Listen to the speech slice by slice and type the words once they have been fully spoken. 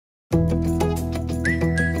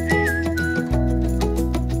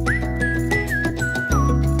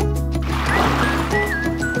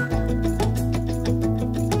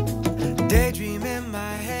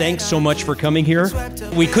Thanks so much for coming here.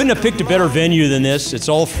 We couldn't have picked a better venue than this. It's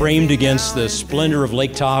all framed against the splendor of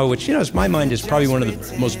Lake Tahoe, which, you know, in my mind is probably one of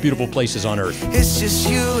the most beautiful places on earth. It's just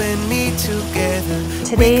you and me together.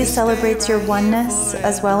 Today celebrates your oneness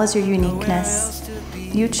as well as your uniqueness.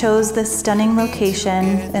 You chose this stunning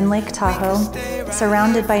location in Lake Tahoe,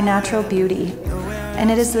 surrounded by natural beauty. And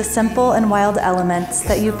it is the simple and wild elements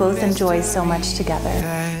that you both enjoy so much together.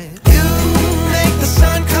 You make the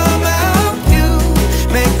sun come out, you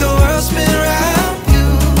make the world spin round, you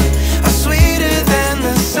are sweeter than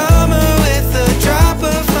the summer with a drop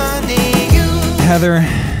of honey. Heather,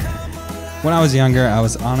 when I was younger, I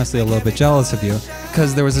was honestly a little bit jealous of you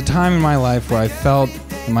because there was a time in my life where I felt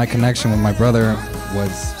my connection with my brother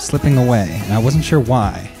was slipping away, and I wasn't sure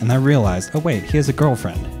why. And I realized, oh wait, he has a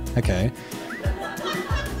girlfriend. Okay.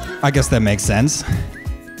 I guess that makes sense.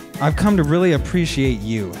 I've come to really appreciate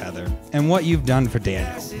you, Heather, and what you've done for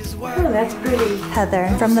Daniel. Oh, that's pretty. Heather,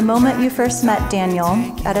 from the moment you first met Daniel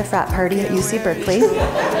at a frat party at UC Berkeley,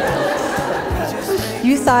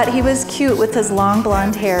 you thought he was cute with his long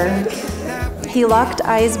blonde hair. He locked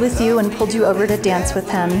eyes with you and pulled you over to dance with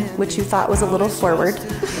him, which you thought was a little forward.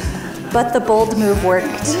 But the bold move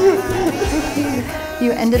worked.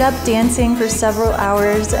 You ended up dancing for several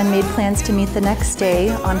hours and made plans to meet the next day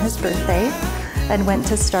on his birthday and went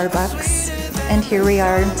to Starbucks. And here we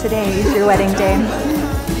are today, your wedding day.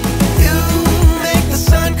 You make the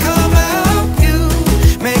sun come out, you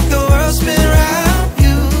make the world spin round,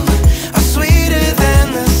 you are sweeter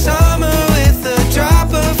than the summer with a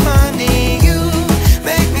drop of honey. You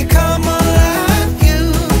make me come alive,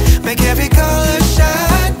 you make every color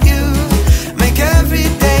shine, you make every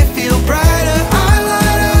day feel brighter. I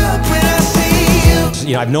light up when I see you.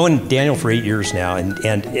 You know, I've known Daniel for 8 years now,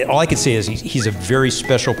 and all I can say is he's a very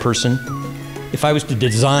special person. If I was to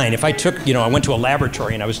design, if I took, you know, I went to a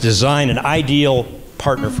laboratory and I was to design an ideal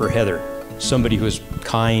partner for Heather, somebody who is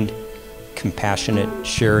kind, compassionate,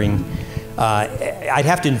 sharing, I'd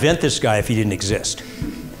have to invent this guy if he didn't exist.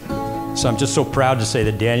 So I'm just so proud to say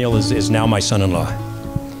that Daniel is now my son-in-law.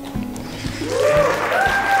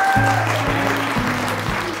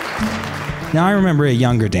 Now I remember a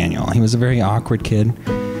younger Daniel. He was a very awkward kid.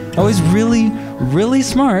 Always really, really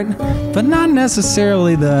smart, but not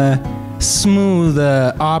necessarily the smooth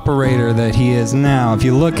operator that he is now. If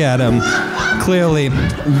you look at him, clearly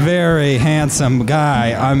very handsome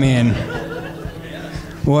guy. I mean,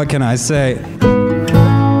 what can I say?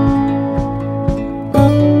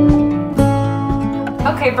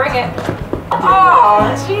 Okay, bring it.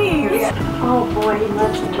 Oh, jeez. Oh boy, he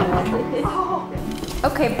loves it.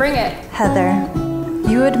 Okay, bring it. Heather,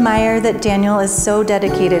 you admire that Daniel is so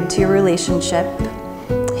dedicated to your relationship.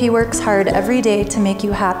 He works hard every day to make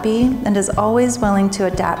you happy and is always willing to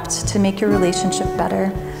adapt to make your relationship better.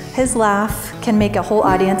 His laugh can make a whole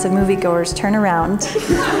audience of moviegoers turn around,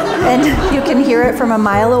 and you can hear it from a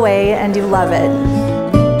mile away and you love it.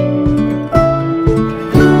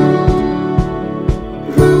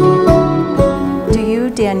 Do you,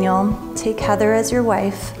 Daniel, take Heather as your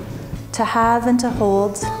wife to have and to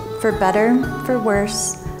hold, for better, for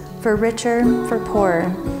worse, for richer, for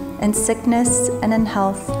poorer, in sickness and in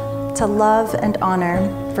health, to love and honor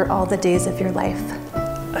for all the days of your life?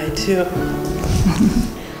 I do.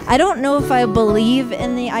 I don't know if I believe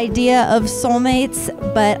in the idea of soulmates,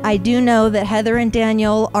 but I do know that Heather and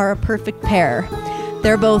Daniel are a perfect pair.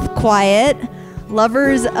 They're both quiet,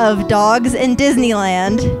 lovers of dogs and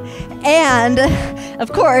Disneyland, and,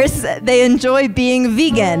 of course, they enjoy being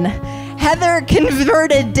vegan. Heather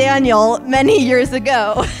converted Daniel many years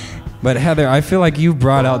ago. But Heather, I feel like you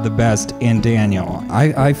brought out the best in Daniel.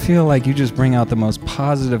 I feel like you just bring out the most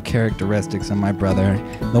positive characteristics in my brother,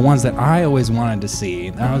 the ones that I always wanted to see.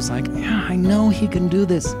 And I was like, yeah, I know he can do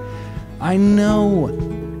this. I know,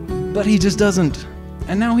 but he just doesn't.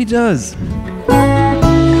 And now he does.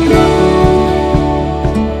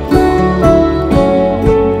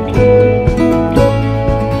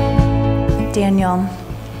 Daniel,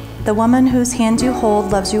 the woman whose hand you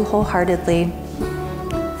hold loves you wholeheartedly.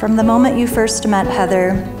 From the moment you first met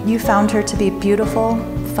Heather, you found her to be beautiful,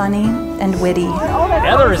 funny, and witty.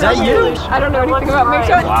 Heather, is that you? I don't know anything about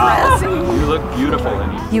makeup. Wow, you look beautiful.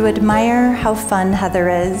 You admire how fun Heather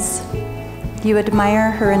is. You admire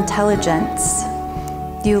her intelligence.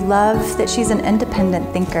 You love that she's an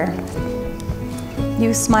independent thinker.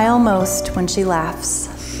 You smile most when she laughs.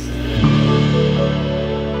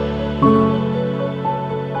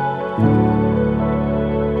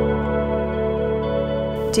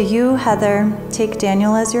 Do you, Heather, take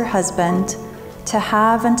Daniel as your husband, to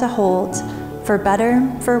have and to hold, for better,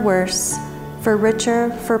 for worse, for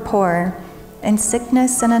richer, for poor, in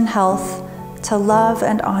sickness and in health, to love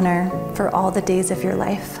and honor for all the days of your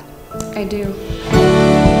life? I do.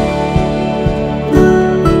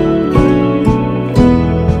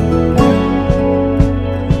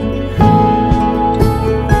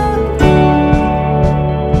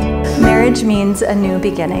 Marriage means a new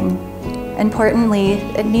beginning. Importantly,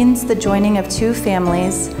 it means the joining of two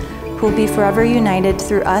families who will be forever united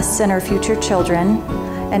through us and our future children,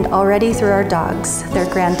 and already through our dogs,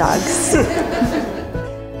 their grand dogs.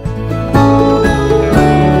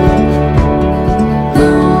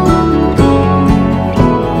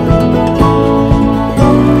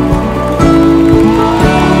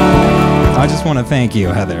 I just want to thank you,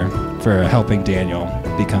 Heather, for helping Daniel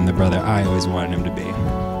become the brother I always wanted him to be.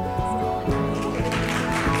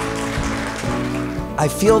 I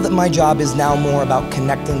feel that my job is now more about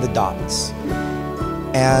connecting the dots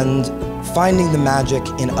and finding the magic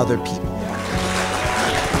in other people.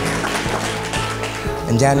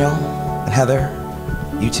 And Daniel and Heather,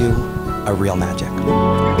 you two are real magic.